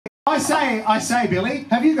I say, Billy,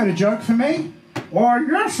 have you got a joke for me? Why,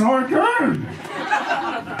 yes, I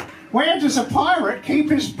do. Where does a pirate keep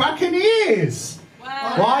his buccaneers?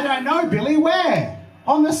 Wow. Well, I don't know, Billy. Where?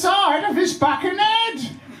 On the side of his buccaneer.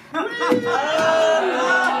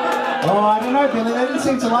 Oh, I don't know, Billy. They didn't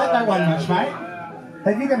seem to like that one much, mate.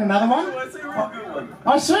 Have you got another one?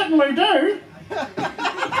 I certainly do.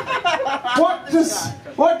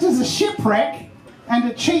 What does a shipwreck and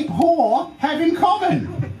a cheap whore have in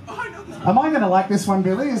common? Am I going to like this one,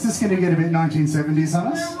 Billy? Is this going to get a bit 1970s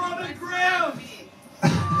on us?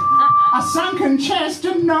 A sunken chest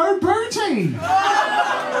and no booty.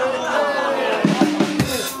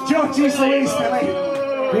 Georgie's Louise, Billy.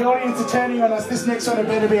 The audience are turning on us. This next one had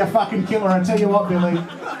better be a fucking killer. I tell you what, Billy.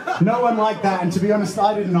 No one liked that, and to be honest,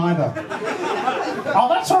 I didn't either. Oh,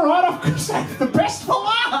 that's all right. I've saved the best for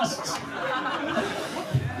last.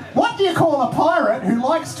 What do you call a pirate who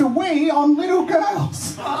likes to wee on little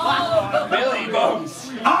girls? Billy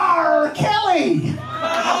Bones. R. Kelly.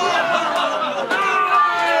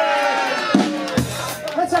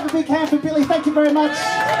 Let's have a big hand for Billy. Thank you very much.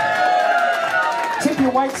 Tip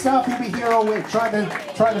your wait staff. He'll be here all week. Try the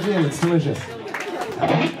view. It's delicious.